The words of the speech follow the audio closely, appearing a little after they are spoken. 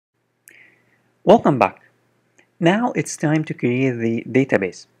Welcome back. Now it's time to create the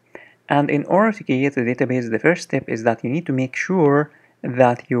database. And in order to create the database, the first step is that you need to make sure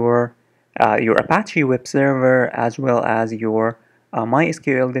that your Apache web server as well as your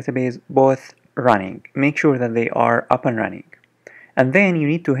MySQL database both running. Make sure that they are up and running. And then you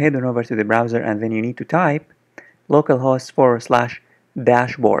need to head on over to the browser and then you need to type localhost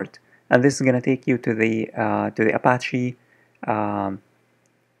 /dashboard. And this is going to take you to the Apache um,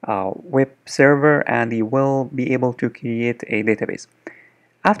 web server and you will be able to create a database.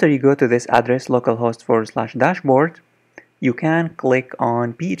 After you go to this address localhost /dashboard, you can click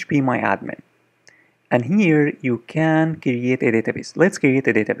on PHP My Admin. And here you can create a database. Let's create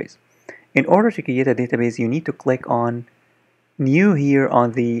a database. In order to create a database, you need to click on New here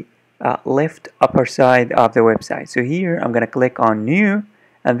on the left upper side of the website. So here I'm going to click on New,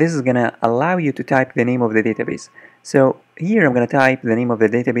 and this is going to allow you to type the name of the database. So here I'm going to type the name of the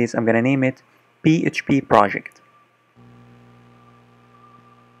database. I'm going to name it PHP project.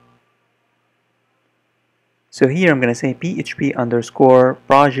 So here I'm going to say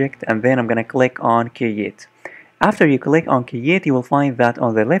PHP_project and then I'm going to click on create. After you click on create, you will find that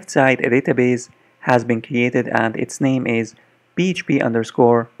on the left side a database has been created and its name is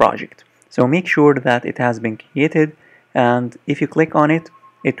PHP_project. So make sure that it has been created, and if you click on it,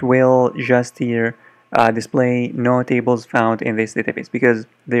 it will just here display no tables found in this database because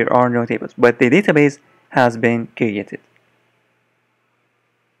there are no tables, but the database has been created.